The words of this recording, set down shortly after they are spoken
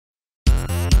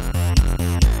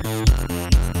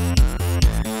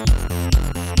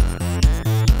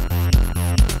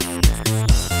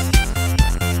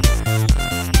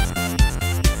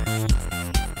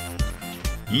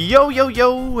Yo, yo,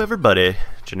 yo, everybody.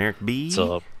 Generikb. What's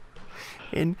up?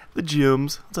 And the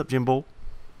Jims. What's up, Jimbo?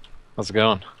 How's it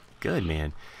going? Good,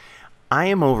 man. I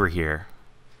am over here.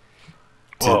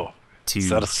 Whoa. Is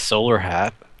that a solar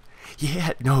hat?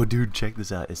 Yeah, no, dude, check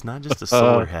this out. It's not just a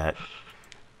solar hat.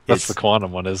 That's the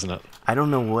quantum one, isn't it? I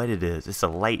don't know what it is. It's a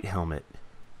light helmet.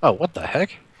 Oh, what the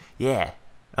heck? Yeah.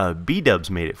 B-dubs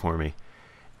made it for me.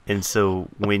 And so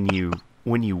when you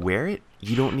wear it,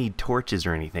 you don't need torches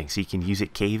or anything, so you can use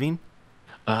it caving.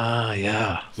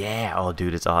 Yeah. Yeah, oh,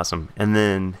 dude, it's awesome. And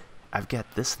then I've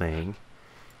got this thing.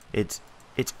 It's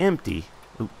empty.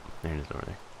 Oop, there it is over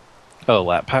there. Oh,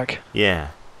 lap pack? Yeah.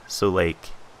 So, like...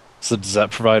 So does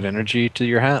that provide energy to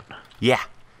your hat? Yeah.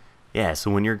 Yeah, so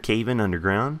when you're caving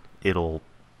underground, it'll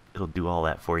do all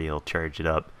that for you. It'll charge it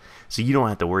up. So you don't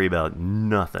have to worry about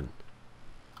nothing.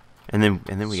 And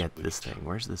then we got this thing.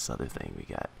 Where's this other thing we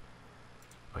got?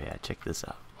 Oh, yeah, check this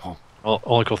out. Oh. Well,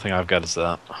 only cool thing I've got is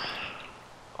that.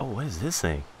 Oh, what is this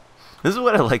thing? This is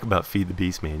what I like about Feed the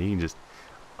Beast, man. You can just...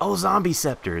 Oh, zombie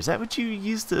scepter. Is that what you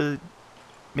used to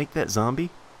make that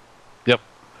zombie? Yep.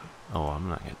 Oh, I'm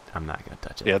not gonna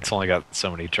touch it. Yeah, it's only got so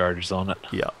many charges on it.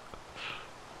 Yeah.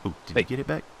 Ooh, did you get it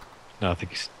back? No, I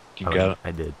think you got it.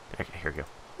 I did. Okay, here we go.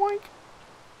 Boink.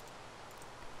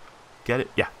 Get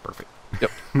it? Yeah, perfect.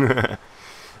 Yep.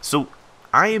 So,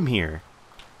 I am here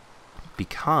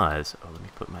because... Oh, let me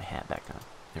put my hat back on.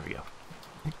 There we go.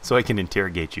 So I can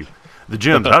interrogate you. The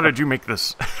Jims, how did you make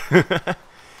this?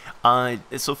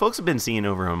 So folks have been seeing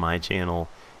over on my channel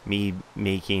me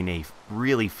making a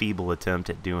really feeble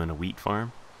attempt at doing a wheat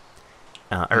farm.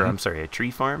 I'm sorry, a tree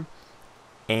farm.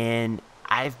 And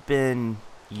I've been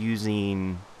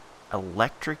using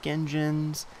electric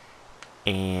engines,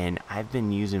 and I've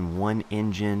been using one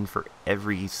engine for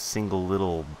every single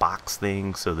little box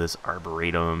thing. So this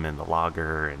arboretum and the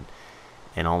logger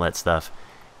and all that stuff.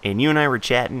 And you and I were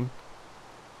chatting,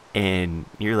 and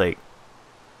you're like,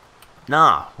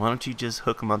 nah, why don't you just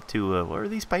hook them up to, what are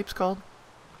these pipes called?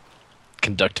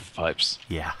 Conductive pipes.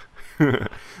 Yeah.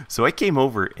 So I came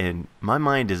over, and my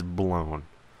mind is blown.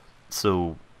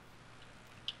 So,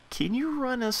 can you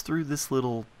run us through this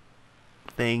little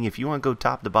thing? If you want to go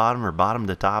top to bottom or bottom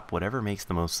to top, whatever makes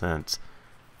the most sense.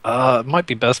 It might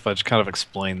be best if I just kind of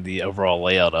explain the overall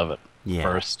layout of it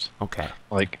first. Okay.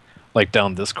 Like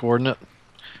down this coordinate.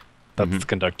 That's the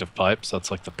conductive pipes. That's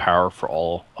like the power for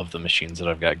all of the machines that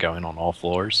I've got going on all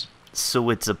floors. So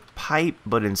it's a pipe,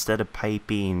 but instead of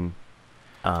piping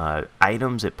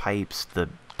items, it pipes the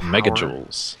power?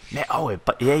 Megajoules. Yeah,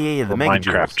 the megajoules.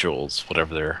 Minecraft joules,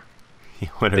 whatever they're...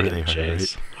 Whatever they are,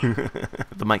 right?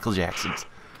 The Michael Jacksons.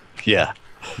 Yeah.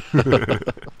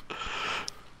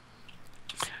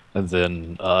 And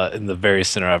then in the very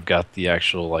center, I've got the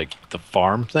actual, like, the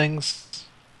farm things.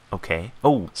 Okay.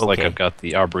 Oh, so okay. Like I've got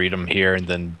the arboretum here, and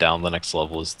then down the next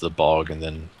level is the bog, and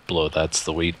then below that's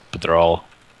the wheat. But they're all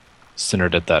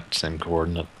centered at that same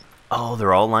coordinate. Oh,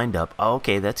 they're all lined up. Oh,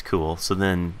 okay, that's cool. So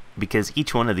then, because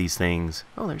each one of these things...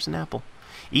 Oh, there's an apple.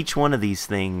 Each one of these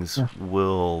things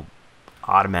will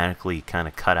automatically kind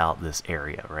of cut out this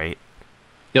area, right?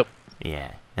 Yep.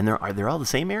 Yeah. And they're all the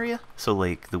same area? So,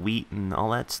 like, the wheat and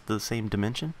all that's the same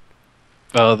dimension?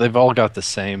 They've all got the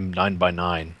same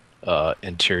 9x9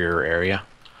 interior area.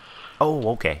 Oh,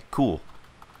 okay, cool.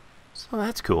 So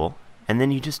that's cool. And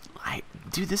then you just,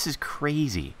 dude, this is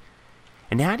crazy.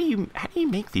 And how do you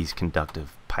make these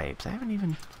conductive pipes? I haven't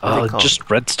even. Just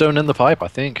redstone in the pipe, I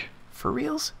think. For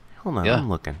reals? Hold on, yeah. I'm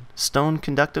looking. Stone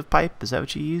conductive pipe? Is that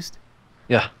what you used?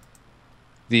 Yeah.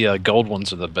 The gold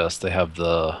ones are the best. They have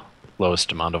the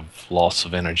lowest amount of loss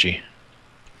of energy.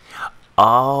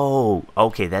 Oh,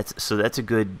 okay. That's a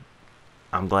good.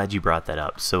 I'm glad you brought that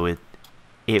up. So it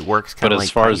works kind of like But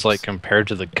as far pipes. as like compared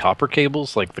to the copper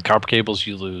cables, like the copper cables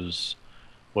you lose,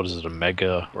 what is it, a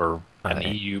mega or an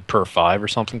EU per 5 or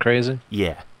something crazy?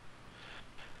 Yeah.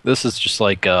 This is just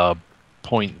like a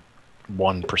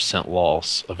 0.1%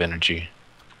 loss of energy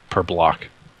per block.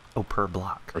 Oh, per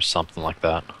block. Or something like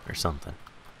that. Or something.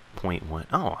 0.1.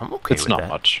 Oh, I'm okay it's with not that.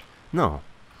 much. No.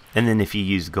 And then if you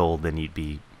use gold, then it'd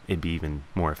be even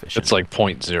more efficient. It's like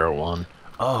 0.01.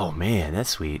 Oh, man, that's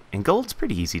sweet. And gold's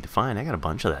pretty easy to find. I got a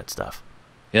bunch of that stuff.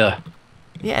 Yeah.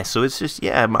 Yeah, so it's just,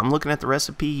 yeah, I'm looking at the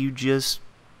recipe. You just...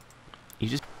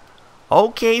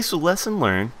 Okay, so lesson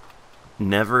learned.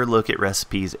 Never look at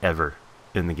recipes ever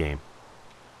in the game.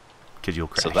 Because you'll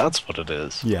crash. So that's what it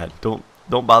is. Yeah, don't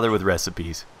bother with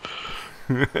recipes.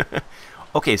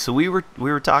 Okay, so we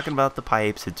were talking about the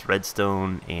pipes. It's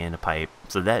redstone and a pipe.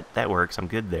 So that works. I'm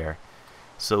good there.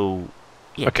 So,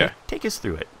 yeah, okay. Take us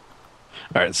through it.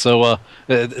 All right, so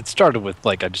it started with,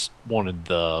 like, I just wanted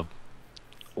the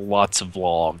lots of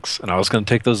logs, and I was going to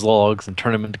take those logs and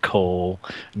turn them into coal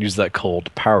and use that coal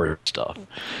to power stuff.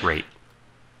 Right.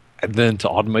 And then to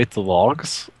automate the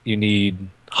logs, you need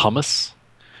hummus,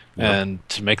 Yep. and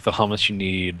to make the hummus, you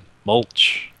need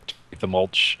mulch. To make the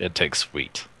mulch, it takes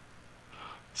wheat.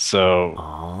 So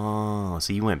Oh,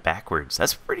 so you went backwards.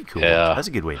 That's pretty cool. yeah, That's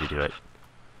a good way to do it.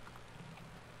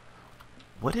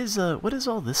 What is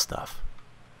all this stuff?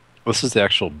 this is the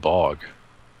actual bog.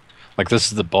 Like this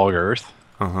is the bog earth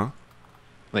Uh-huh.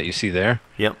 that you see there,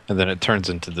 Yep. and then it turns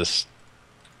into this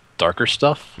darker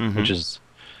stuff, Mhm. which is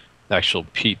the actual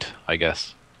peat, I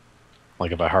guess.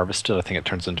 Like if I harvest it, I think it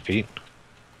turns into peat.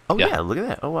 Oh Yeah. yeah, look at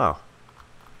that. Oh wow.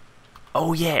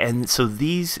 Oh yeah, and so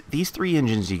these three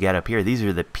engines you got up here, these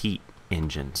are the peat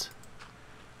engines.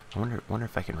 I wonder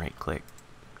if I can right click.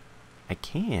 I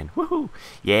can. Woohoo!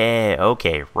 Yeah,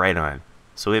 okay, right on.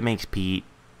 So it makes peat,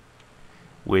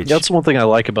 which That's one thing I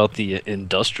like about the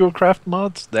industrial craft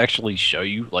mods. They actually show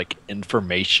you like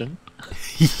information.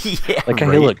 yeah, Like I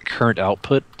right. hear like current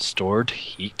output, stored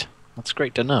heat. That's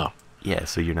great to know. Yeah,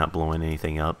 so you're not blowing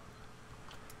anything up.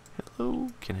 Hello,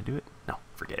 can I do it? No,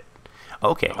 forget it.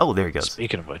 Okay. Oh, there it goes.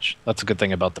 Speaking of which, that's a good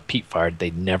thing about the peat fire.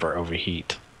 They never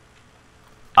overheat.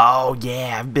 Oh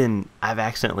yeah, I've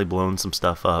accidentally blown some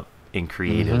stuff up in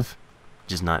creative, Mm-hmm.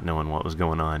 just not knowing what was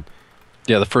going on.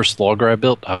 Yeah, the first logger I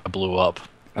built, I blew up.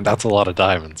 And that's a lot of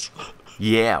diamonds.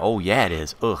 Yeah, oh yeah, it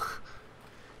is. Ugh.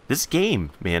 This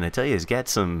game, man, I tell you, has got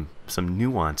some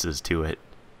nuances to it.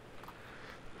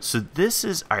 So this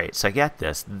is all right. So I got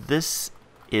this. This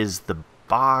is the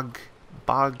bog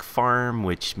farm,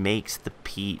 which makes the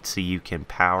peat, so you can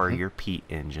power your peat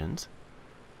engines.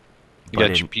 You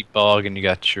got your peat bog, and you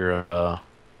got your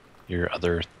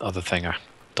other thing. I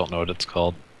don't know what it's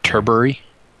called. Turbery.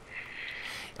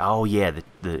 Oh yeah,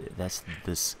 that's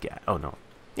this guy. Oh no,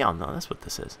 yeah, no, that's what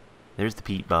this is. There's the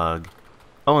peat bog.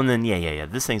 Oh, and then yeah.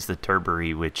 This thing's the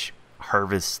turbery, which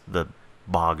harvests the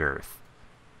bog earth.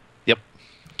 Yep.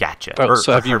 Gotcha. Oh,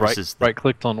 so have you harvests right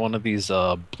clicked on one of these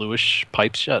bluish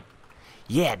pipes yet?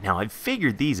 Yeah, now I've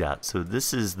figured these out. So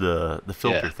this is the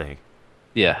filter thing.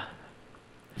 Yeah.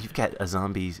 You've got a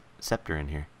zombie scepter in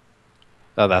here.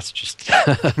 Oh, that's just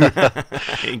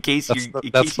in case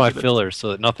that's my filler, so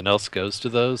that nothing else goes to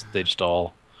those. They just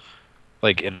all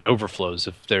like it overflows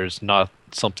if there's not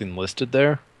something listed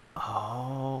there.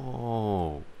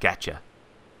 Oh, gotcha.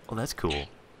 Well, that's cool.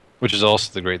 Which is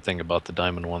also the great thing about the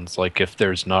diamond ones. Like if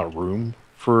there's not room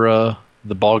for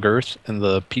the bog earth and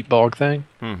the peat bog thing,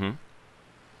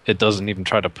 it doesn't even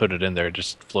try to put it in there. It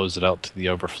just flows it out to the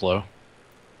overflow.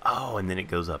 Oh, and then it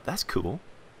goes up. That's cool.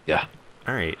 Yeah.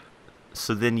 All right.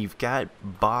 So then you've got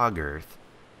bog earth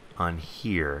on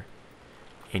here,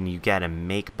 and you got to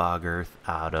make bog earth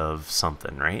out of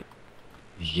something, right?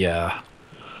 Yeah.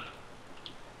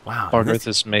 Wow. Bog earth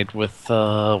is made with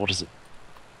what is it?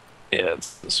 Yeah,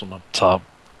 it's this one up top.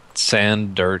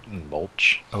 Sand, dirt, and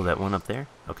mulch. Oh, that one up there?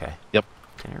 Okay. Yep.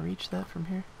 Can I reach that from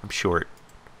here? I'm short.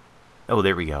 Oh,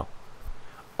 there we go.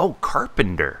 Oh,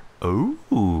 carpenter.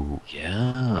 Ooh.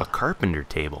 Yeah. A carpenter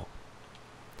table.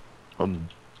 Um,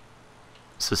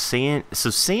 So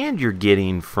sand you're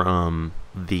getting from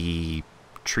the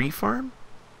tree farm?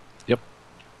 Yep.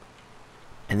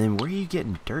 And then where are you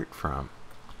getting dirt from?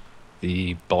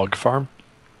 The bog farm.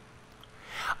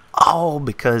 Oh,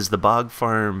 because the bog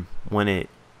farm, when it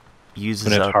uses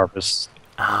When it up... harvests.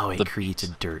 Oh, it the creates a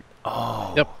peat. dirt.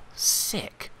 Oh, Yep.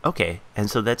 Sick. Okay, and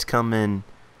so that's coming...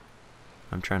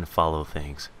 I'm trying to follow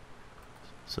things.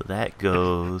 So that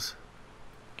goes...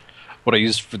 What I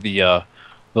used for the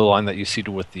line that you see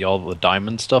with all the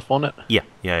diamond stuff on it.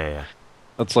 Yeah.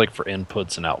 That's like for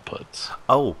inputs and outputs.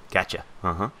 Oh, gotcha.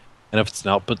 Uh-huh. And if it's an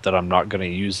output that I'm not going to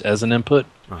use as an input,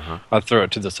 I throw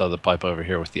it to this other pipe over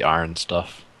here with the iron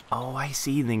stuff. Oh, I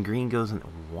see. Then green goes in...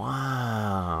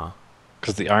 Wow.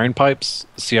 Because the iron pipes,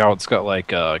 see how it's got like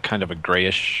kind of a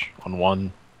grayish on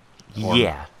one?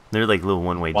 Yeah. They're like little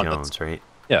one-way One Jones, right?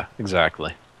 Yeah,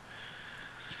 exactly.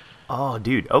 Oh,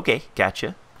 dude. Okay,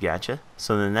 gotcha.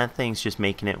 So then that thing's just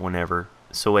making it whenever.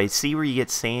 So I see where you get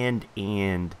sand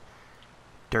and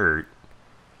dirt.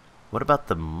 What about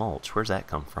the mulch? Where's that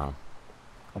come from?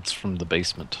 That's from the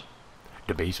basement.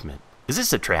 The basement. Is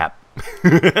this a trap?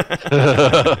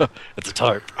 It's a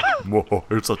tarp. Whoa,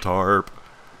 it's a tarp.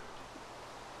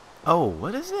 Oh,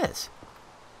 what is this?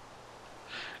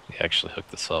 You actually hook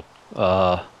this up.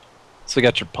 So you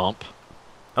got your pump.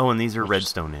 Oh, and these are Which is-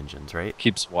 redstone engines, right?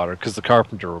 Keeps water, because the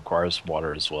carpenter requires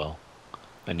water as well.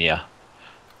 And yeah,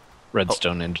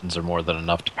 redstone engines are more than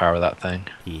enough to power that thing.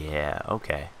 Yeah,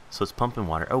 okay. So it's pumping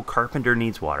water. Oh, carpenter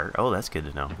needs water. Oh, that's good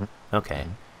to know. Okay.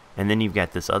 And then you've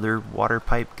got this other water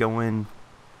pipe going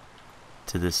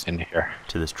to this in here.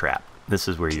 To this trap. This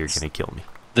is where you're gonna kill me.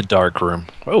 The dark room.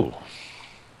 Oh,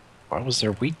 why was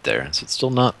there wheat there? Is it still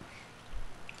not?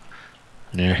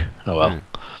 Yeah. Oh well.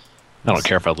 I don't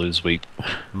care if I lose wheat.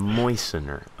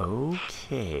 Moistener.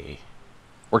 Okay.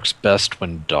 Works best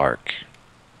when dark.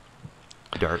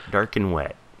 Dark and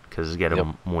wet, because it's got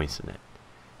to moisten it.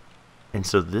 And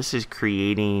so this is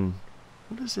creating.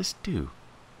 What does this do?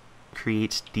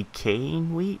 Creates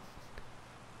decaying wheat.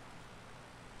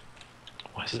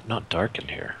 Why is it not dark in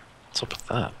here? What's up with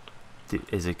that?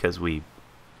 Is it because we...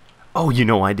 Oh, you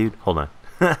know why, dude? Hold on.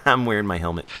 I'm wearing my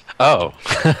helmet. Oh.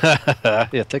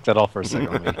 Yeah, take that off for a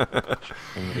second. Let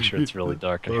me make sure it's really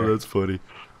dark in here. Oh, that's funny.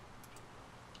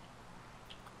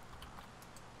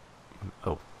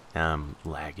 Oh, I'm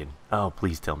lagging. Oh,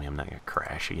 please tell me I'm not going to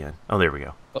crash again. Oh, there we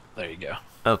go. Oh, there you go.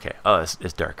 Okay. Oh,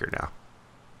 it's darker now.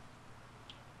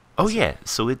 Oh, yeah.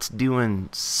 So it's doing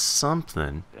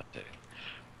something.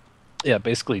 Yeah, it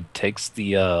basically takes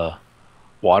the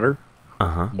water,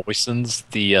 moistens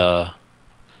the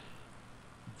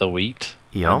wheat,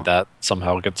 and that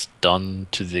somehow gets done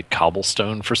to the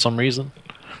cobblestone for some reason.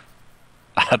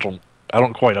 I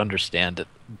don't quite understand it,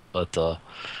 but I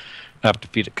have to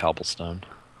feed it cobblestone.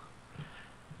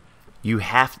 You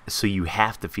have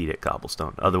to feed it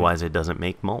cobblestone, otherwise it doesn't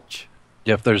make mulch.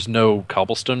 Yeah, if there's no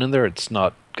cobblestone in there, it's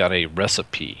not got a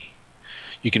recipe.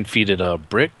 You can feed it a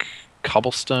brick,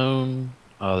 cobblestone.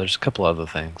 There's a couple other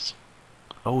things.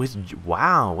 Oh,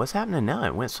 wow! What's happening now?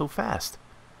 It went so fast.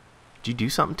 Did you do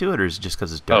something to it, or is it just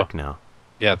because it's dark now?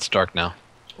 Yeah, it's dark now.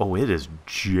 Oh, it is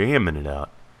jamming it out.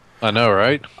 I know,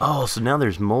 right? Oh, so now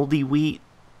there's moldy wheat.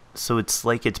 So it's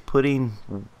like it's putting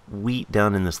wheat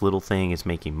down in this little thing. It's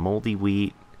making moldy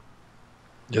wheat.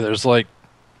 Yeah, there's like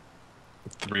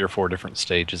 3 or 4 different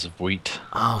stages of wheat.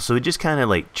 Oh, so it just kind of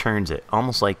like churns it,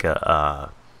 almost like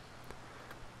a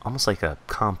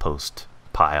compost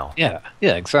pile. Yeah,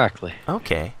 exactly.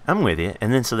 Okay, I'm with you.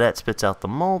 And then so that spits out the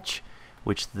mulch,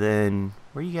 which then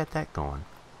where you got that going?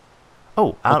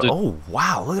 Oh, out! Oh,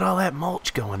 wow! Look at all that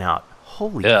mulch going out.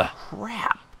 Holy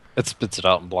crap! It spits it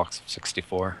out in blocks of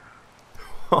 64.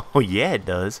 Oh yeah, it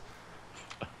does.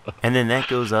 And then that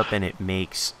goes up and it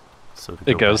makes. So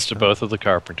it goes to both of the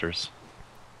carpenters.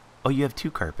 Oh, you have 2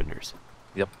 carpenters.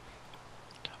 Yep.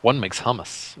 One makes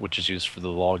hummus, which is used for the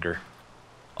logger.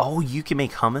 Oh, you can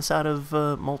make hummus out of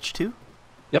mulch too?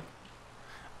 Yep.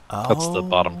 That's the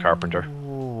bottom carpenter.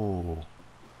 Oh.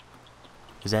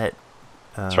 Is that...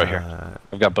 it's right here.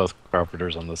 I've got both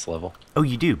carpenters on this level. Oh,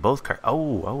 you do? Both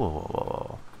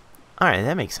Oh. Alright,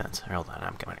 that makes sense. Hold on,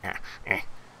 I'm coming.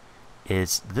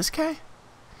 Is this guy?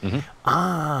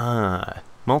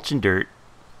 Mulch and dirt.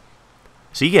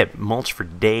 So you get mulch for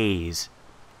days,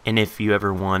 and if you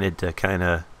ever wanted to kind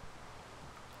of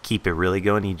keep it really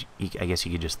going, I guess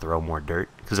you could just throw more dirt,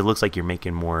 because it looks like you're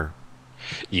making more.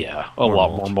 Yeah, a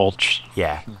lot more mulch.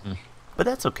 Yeah, but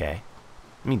that's okay.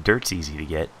 I mean, dirt's easy to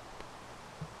get.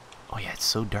 Oh yeah, it's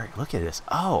so dark. Look at this.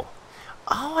 Oh,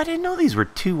 I didn't know these were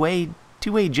two-way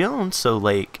Jones. So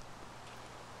like,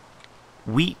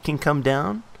 wheat can come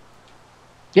down.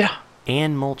 Yeah.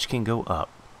 And mulch can go up,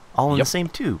 all in the same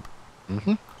tube.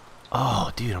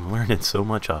 Oh, dude, I'm learning so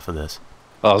much off of this.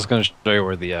 I was going to show you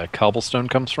where the cobblestone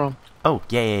comes from. Oh,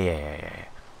 yeah.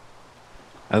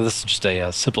 And this is just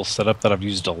a simple setup that I've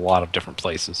used a lot of different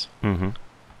places. So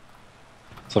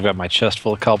I've got my chest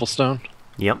full of cobblestone.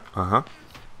 Yep,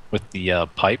 with the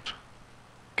pipe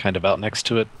kind of out next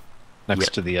to it,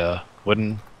 next to the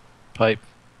wooden pipe.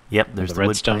 Yep, there's the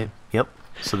redstone. Wood pipe. Yep,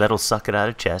 so that'll suck it out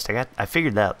of chest. I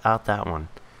figured out that one.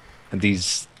 And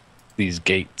these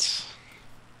gates.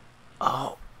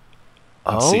 Oh.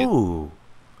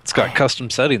 It's got custom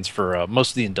settings for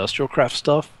most of the industrial craft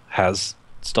stuff. Has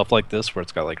stuff like this where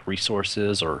it's got like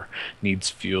resources or needs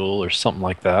fuel or something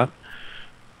like that.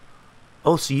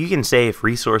 Oh, so you can say if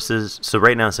resources... So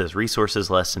right now it says resources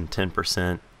less than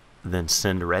 10%, then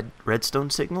send a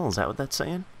redstone signal? Is that what that's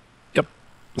saying? Yep.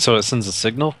 So it sends a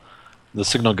signal. The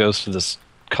signal goes to this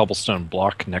cobblestone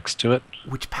block next to it.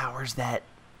 Which powers that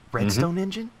redstone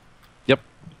engine? Yep.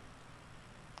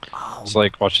 Oh. It's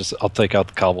like, watch this. I'll take out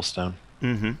the cobblestone.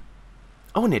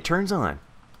 Oh, and it turns on.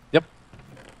 Yep.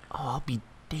 Oh, I'll be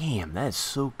damned. That is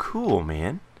so cool,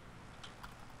 man.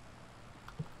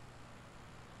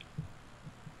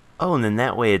 Oh, and then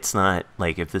that way it's not,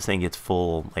 like, if this thing gets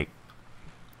full, like,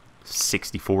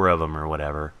 64 of them or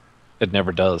whatever. It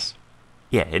never does.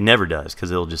 Yeah, it never does, because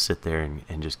it'll just sit there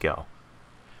and just go.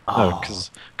 Oh,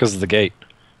 because of the gate.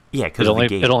 Yeah, because of the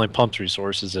gate. It only pumps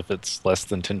resources if it's less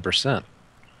than 10%.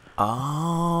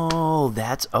 Oh,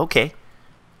 that's... Okay.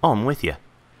 Oh, I'm with you.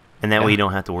 And that way you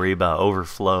don't have to worry about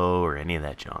overflow or any of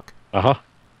that junk.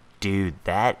 Dude,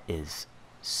 that is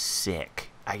sick.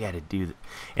 I gotta do that.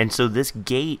 And so this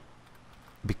gate,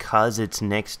 because it's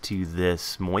next to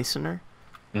this moistener,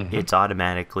 it's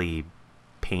automatically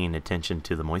paying attention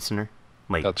to the moistener.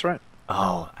 Like, That's right.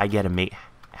 oh, I gotta make.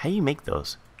 How do you make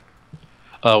those?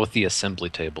 With the assembly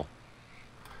table.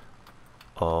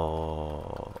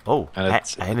 Oh, And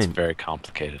it's I haven't. very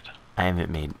complicated. I haven't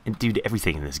made. Dude,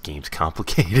 everything in this game's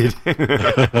complicated.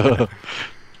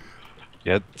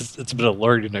 Yeah, it's been a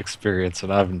learning experience,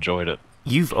 and I've enjoyed it.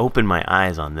 You've opened my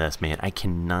eyes on this, man. I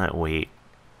cannot wait.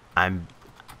 I'm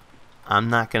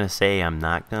not gonna say I'm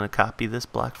not gonna copy this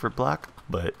block for block,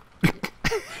 but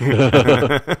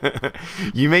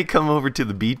you may come over to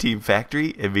the B Team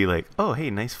factory and be like, "Oh,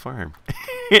 hey, nice farm,"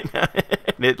 and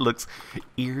it looks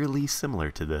eerily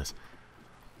similar to this.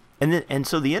 And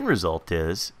so the end result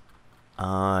is,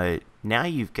 now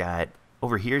you've got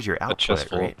over here's your A chest output,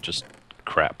 full right? of just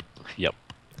crap. Yep.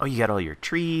 Oh, you got all your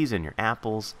trees and your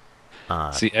apples.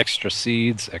 See, extra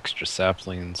seeds, extra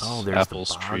saplings, Oh, there's apples,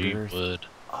 the tree, boggers. wood.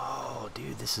 Oh,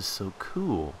 dude, this is so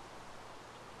cool.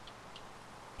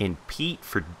 And peat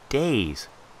for days.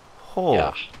 Oh.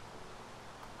 Yeah.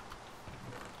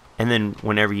 And then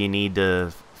whenever you need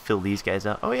to fill these guys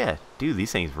out, oh yeah, dude,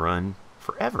 these things run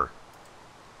forever.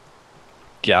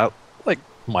 Yeah, like,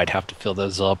 might have to fill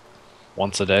those up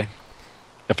once a day.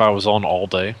 If I was on all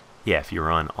day. Yeah, if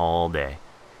you're on all day.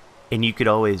 And you could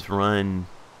always run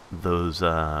those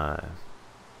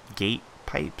gate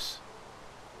pipes.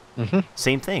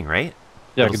 Same thing, right?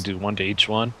 Yeah, I It'll could do one to each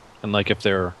one. And, like, if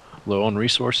they're low on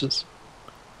resources,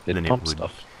 it'd Then it pump would-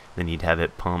 stuff. Then you'd have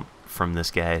it pump from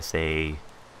this guy, say,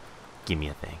 give me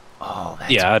a thing. Oh,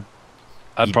 that's Yeah,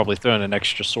 I'd You- probably throw in an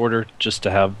extra sorter just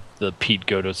to have the peat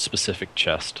go to a specific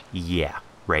chest. yeah, And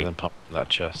right. then pump that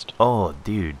chest. Oh,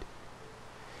 dude.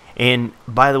 And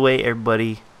by the way,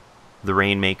 everybody, the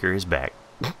Rainmaker is back.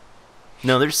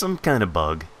 No, there's some kind of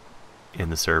bug in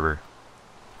the server.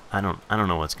 I don't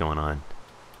know what's going on.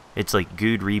 It's like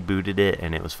Good rebooted it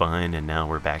and it was fine, and now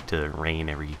we're back to rain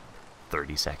every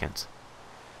 30 seconds.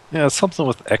 Yeah, something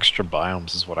with extra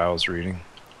biomes is what I was reading.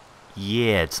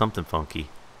 Yeah, it's something funky.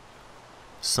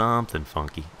 Something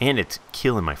funky. And it's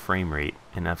killing my frame rate,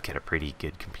 and I've got a pretty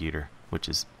good computer, which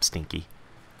is stinky.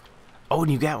 Oh,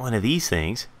 and you got one of these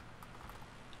things.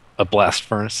 A blast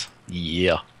furnace?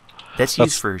 Yeah. That's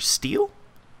used for steel?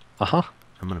 Uh-huh.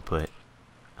 I want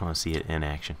to see it in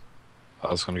action. I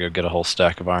was going to go get a whole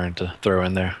stack of iron to throw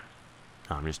in there.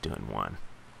 Oh, I'm just doing one.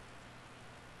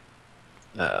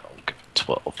 I'll give it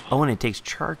 12. Oh, and it takes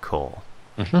charcoal.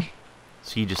 Mhm.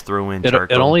 So you just throw in It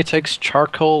charcoal. only takes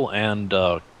charcoal and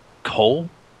coal.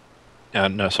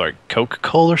 No, sorry,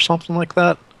 Coca-Cola or something like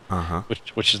that. Uh-huh.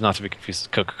 Which is not to be confused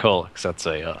with Coca-Cola, because that's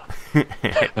a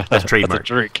That's that's a trademark.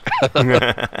 drink.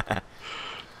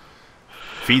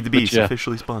 Feed the Beast, yeah.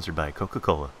 officially sponsored by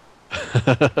Coca-Cola.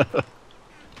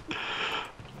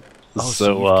 Oh,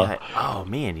 So, you've got, oh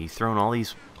man, you've thrown all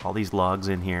these logs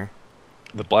in here.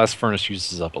 the blast furnace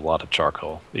uses up a lot of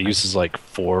charcoal. It uses like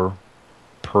 4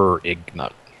 per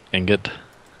ingot.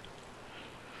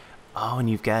 Oh, and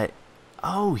you've got,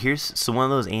 oh, here's so one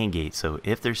of those AND gates. So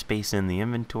if there's space in the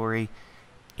inventory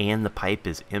and the pipe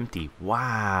is empty,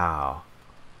 wow.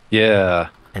 Yeah,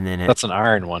 And then that's an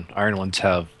iron one. Iron ones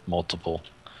have multiple,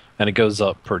 and it goes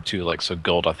up per 2. Like, so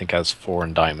gold I think has 4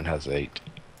 and diamond has 8.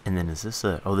 and then is this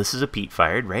a, oh, this is a peat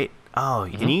fired, right? Oh,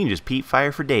 and you can just peat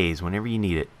fire for days whenever you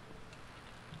need it.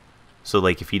 So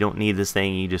like if you don't need this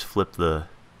thing, you just flip the,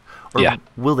 or Yeah.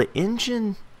 will the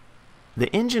engine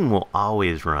will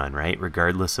always run, right?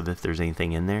 Regardless of if there's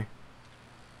anything in there.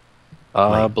 I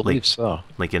Like- believe like- so.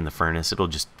 Like in the furnace, it'll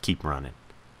just keep running.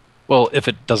 Well, if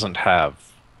it doesn't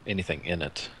have anything in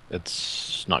it,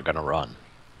 it's not going to run.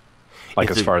 Like,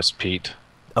 If as it- far as peat.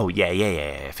 Oh, yeah.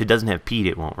 If it doesn't have peat,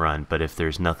 it won't run. But if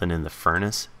there's nothing in the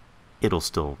furnace, it'll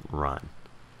still run.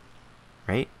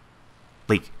 Right?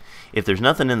 Like, if there's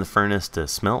nothing in the furnace to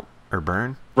smelt or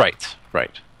burn, Right.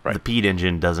 the peat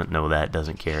engine doesn't know that,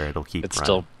 doesn't care. It'll keep It running.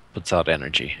 still puts out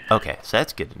energy. Okay, so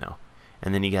that's good to know.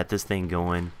 And then you got this thing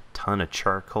going, ton of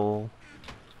charcoal.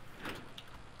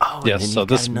 Oh, Yeah, and then so you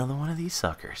got this- another one of these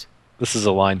suckers. This is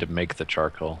a line to make the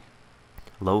charcoal.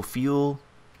 Low fuel,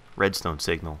 redstone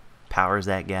signal. Powers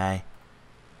that guy.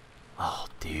 Oh,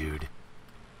 dude.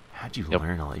 How'd you Yep.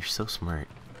 learn all that? You're so smart.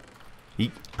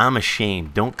 I'm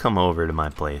ashamed. Don't come over to my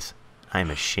place. I'm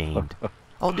ashamed.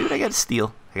 Oh, dude, I got a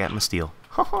steel. I got my steel.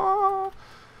 All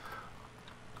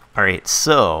right,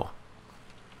 so.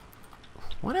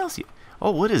 What else?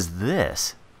 Oh, what is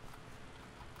this?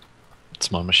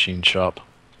 It's my machine shop.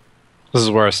 This is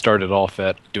where I started off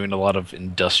at, doing a lot of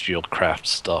industrial craft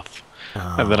stuff.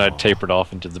 And then I Oh, tapered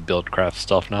off into the buildcraft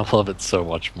stuff, and I love it so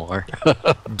much more.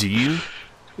 do you?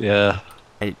 Yeah,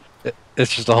 I,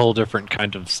 it's just a whole different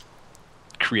kind of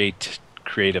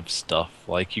creative stuff.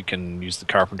 Like you can use the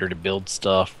carpenter to build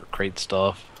stuff or create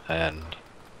stuff, and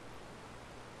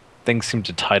things seem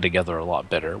to tie together a lot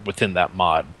better within that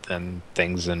mod than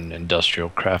things in industrial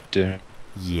craft do.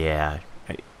 yeah.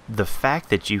 The fact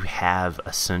that you have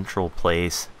a central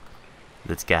place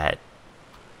that's got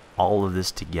all of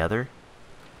this together,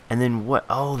 and then what?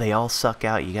 Oh, they all suck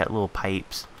out. You got little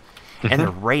pipes, and they're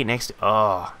right next to.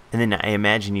 Oh, and then I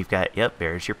imagine you've got. Yep,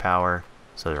 there's your power.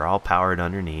 So they're all powered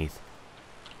underneath.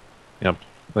 Yep,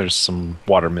 there's some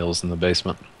water mills in the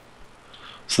basement.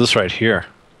 So this right here,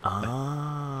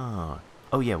 Oh.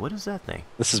 Oh yeah. What is that thing?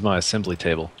 this is my assembly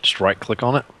table. Just right click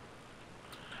on it.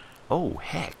 Oh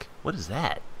heck. What is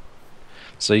that?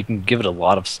 So you can give it a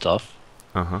lot of stuff,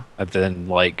 Uh-huh. and then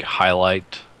like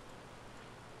highlight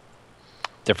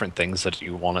different things that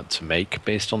you want it to make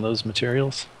based on those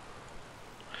materials.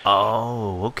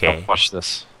 Oh, okay. Oh, watch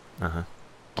this. Uh-huh. I'll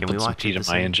Can we put some watch peat it in the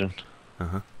my same? engine,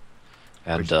 Uh-huh.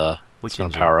 and Which it's gonna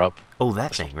engine? power up. Oh,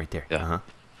 that thing right there. Yeah. Uh-huh.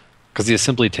 Because the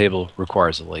assembly table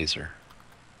requires a laser.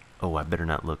 Oh, I better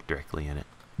not look directly in it.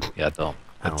 Yeah, don't.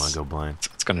 I don't want to go blind.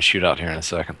 It's gonna shoot out here in a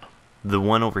second. The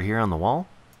one over here on the wall?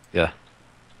 Yeah.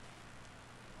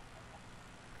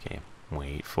 Okay.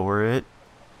 Wait for it.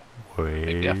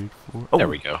 Wait Yeah. for Oh, There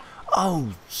we go.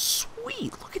 Oh,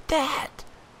 sweet. Look at that.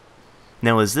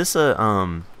 Now, is this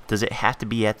a does it have to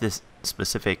be at this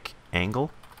specific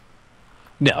angle?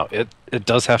 No, it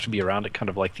does have to be around it, kind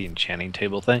of like the enchanting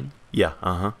table thing. Yeah.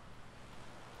 Uh-huh.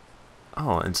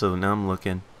 Oh, and so now I'm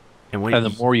looking. And what And the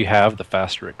more you have, the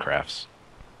faster it crafts.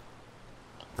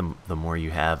 the more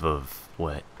you have of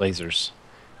what? Lasers.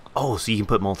 Oh, so you can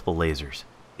put multiple lasers.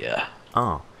 Yeah.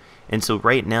 Oh. And so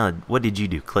right now, what did you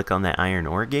do? Click on that iron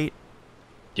ore gate?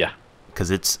 Yeah.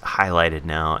 Because it's highlighted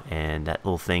now, and that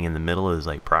little thing in the middle is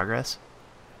like progress?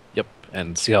 Yep.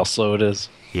 And see how slow it is?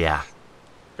 Yeah.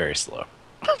 Very slow.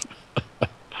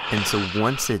 And so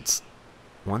once it's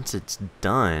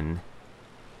done,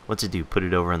 what's it do? Put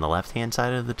it over on the left-hand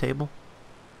side of the table?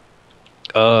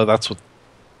 That's what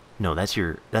No,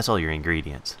 that's all your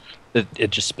ingredients. it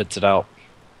just spits it out.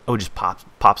 Oh, it just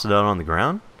pops it out on the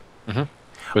ground? Mm-hmm.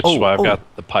 Which is why I've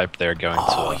got the pipe there going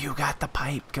Oh, to you got the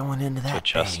pipe going into that a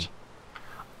chest.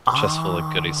 thing. Chest full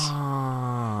of goodies.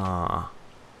 Ah.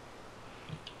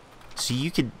 So you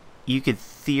could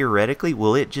theoretically,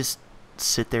 will it just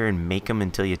sit there and make them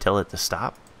until you tell it to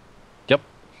stop? Yep.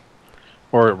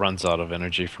 Or it runs out of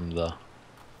energy from the...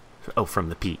 Oh, from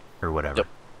the peat or whatever. Yep.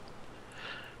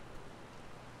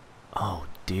 Oh,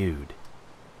 dude.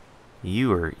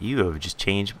 You have just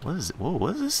changed. What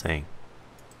is this thing?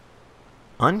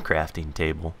 Uncrafting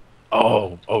table.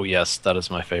 Oh yes, that is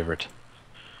my favorite.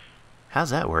 How's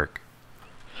that work?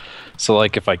 So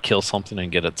like if I kill something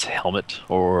and get its helmet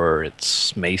or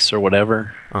its mace or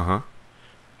whatever, Uh-huh.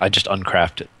 I just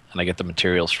uncraft it and I get the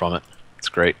materials from it. It's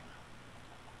great.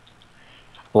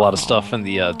 A lot of stuff in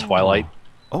the Twilight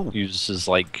Oh. uses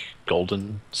like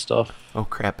golden stuff. Oh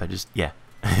crap, I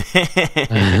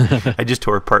just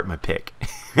tore apart my pick.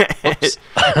 Oops.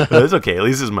 That's okay. At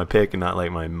least it's my pick and not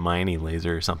like my mining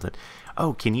laser or something.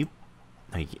 Oh, can you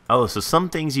oh, so some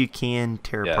things you can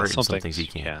tear Yeah, apart and some things you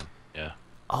can't. Yeah.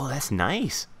 Oh, that's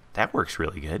nice. That works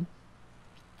really good.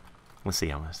 Let's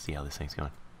see. I want to see how this thing's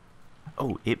going.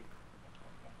 Oh, it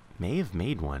may have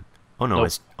made one. Oh no,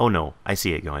 Nope. oh no, I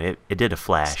see it going. It did a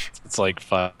flash. It's like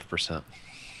 5%.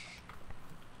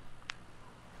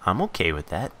 I'm okay with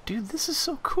that. Dude, this is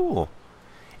so cool.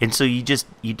 And so you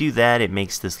do that, it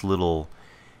makes this little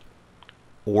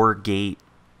ore gate,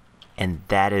 and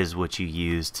that is what you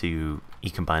use you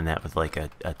combine that with like a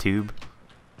tube,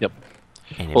 Yep.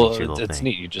 and it Well, makes your little it's thing.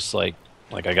 neat. You just like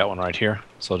I got one right here,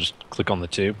 so I'll just click on the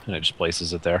tube and it just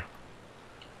places it there.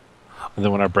 And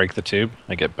then when I break the tube,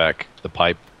 I get back the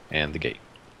pipe and the gate.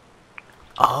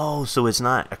 Oh, so it's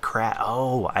not a crack.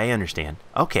 Oh, I understand.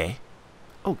 Okay.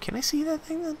 Oh, can I see that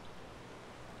thing then?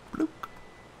 Bloop.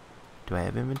 Do I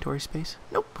have inventory space?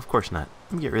 Nope, of course not.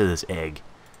 Let me get rid of this egg.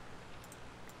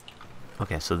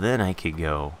 Okay, so then I could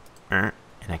go, and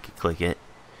I could click it,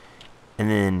 and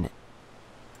then,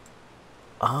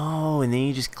 oh, and then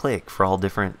you just click for all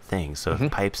different things. So if the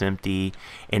pipe's empty,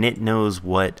 and it knows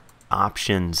what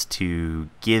options to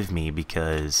give me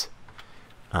because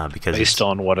Based it's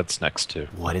on what it's next to.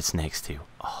 what it's next to.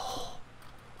 Oh,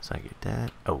 so I get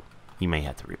that. Oh, you may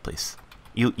have to replace.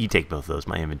 You take both of those.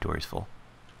 My inventory's full.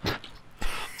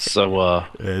 So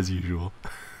As usual.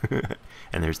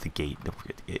 And there's the gate. Don't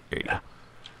forget the gate. There you go.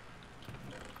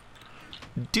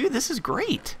 Dude, this is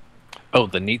great. Oh,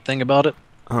 the neat thing about it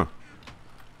Huh.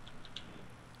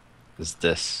 is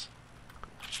this.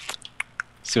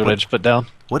 See what I just put down?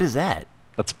 What is that?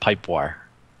 That's pipe wire.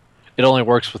 It only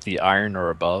works with the iron or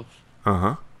above,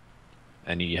 Uh-huh.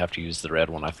 and you have to use the red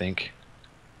one, I think.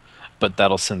 But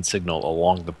that'll send signal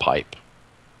along the pipe.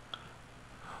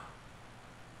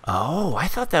 Oh, I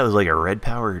thought that was like a Red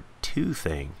Power 2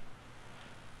 thing.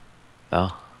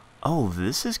 Oh. Oh,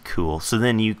 this is cool. So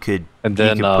then you could, And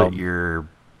then, you could put your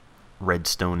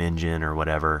redstone engine or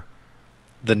whatever.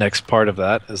 The next part of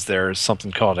that is there's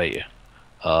something called a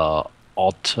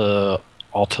auto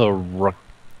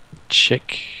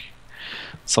chick,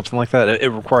 something like that. It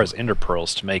requires ender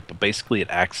pearls to make, but basically it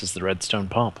acts as the redstone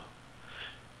pump.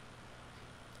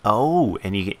 Oh,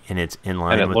 and it's in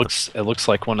line And with it looks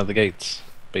like one of the gates.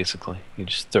 Basically, you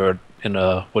just throw it in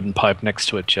a wooden pipe next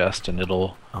to a chest, and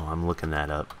it'll. Oh, I'm looking that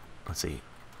up. Let's see.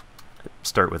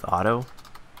 Start with auto.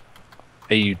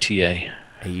 AUTA.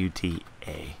 AUTA.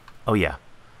 Oh yeah.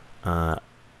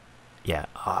 Yeah.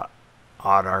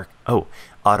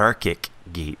 Autarkic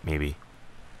gate maybe.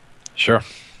 Sure.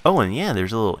 Oh, and yeah,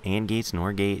 there's a little AND gates and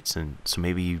OR gates, and so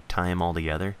maybe you tie them all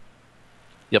together.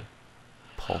 Yep.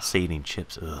 Pulsating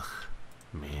chips. Ugh,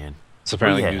 man. So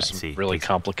apparently yeah, you do some really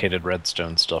complicated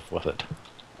redstone stuff with it.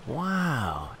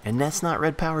 Wow. And that's not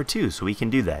Red Power 2, so we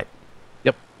can do that.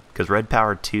 Yep. Because Red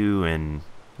Power 2 and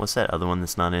what's that other one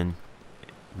that's not in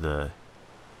the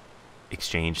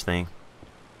exchange thing?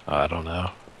 I don't know.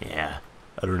 Yeah.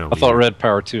 I don't know. I thought Red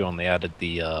Power 2 only added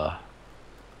the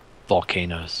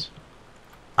volcanoes.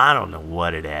 I don't know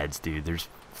what it adds, dude. There's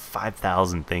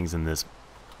 5,000 things in this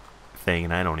thing,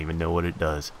 and I don't even know what it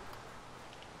does.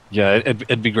 Yeah,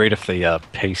 it'd be great if they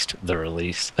paste the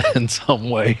release in some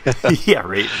way. Yeah,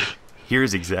 right.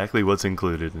 Here's exactly what's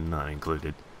included and not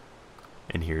included.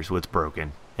 And here's what's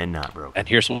broken and not broken. And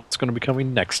here's what's going to be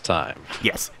coming next time.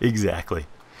 Yes, exactly.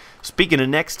 Speaking of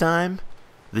next time,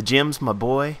 Thejims, my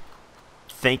boy,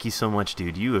 thank you so much,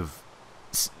 dude. You have,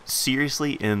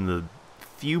 seriously, in the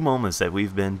few moments that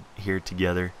we've been here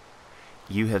together,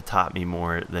 you have taught me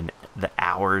more than the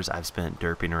hours I've spent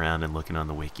derping around and looking on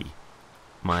the wiki.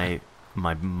 My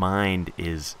mind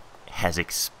has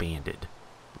expanded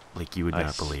like you would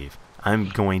not believe. I'm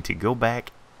going to go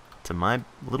back to my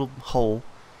little hole,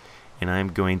 and I'm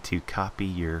going to copy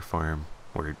your farm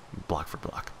word block for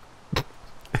block.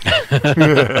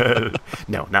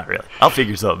 No, not really. I'll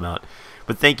figure something out.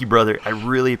 But thank you, brother. I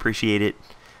really appreciate it.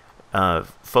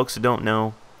 Folks who don't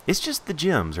know, it's just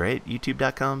Thejims, right?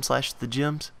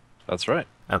 YouTube.com/Thejims. That's right.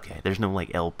 Okay, there's no like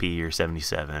LP or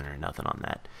 77 or nothing on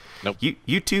that. Nope.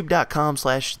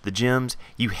 YouTube.com/Thejims.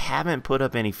 You haven't put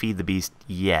up any Feed the Beast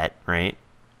yet, right?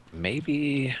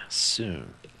 Maybe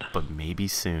soon. But maybe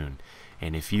soon.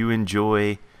 And if you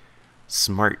enjoy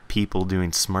smart people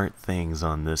doing smart things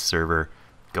on this server,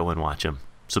 go and watch them.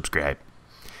 Subscribe.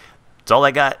 That's all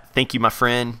I got. Thank you, my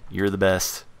friend. You're the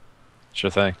best. Sure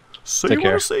thing. See Take you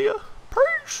care. when I see ya.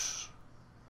 Peace.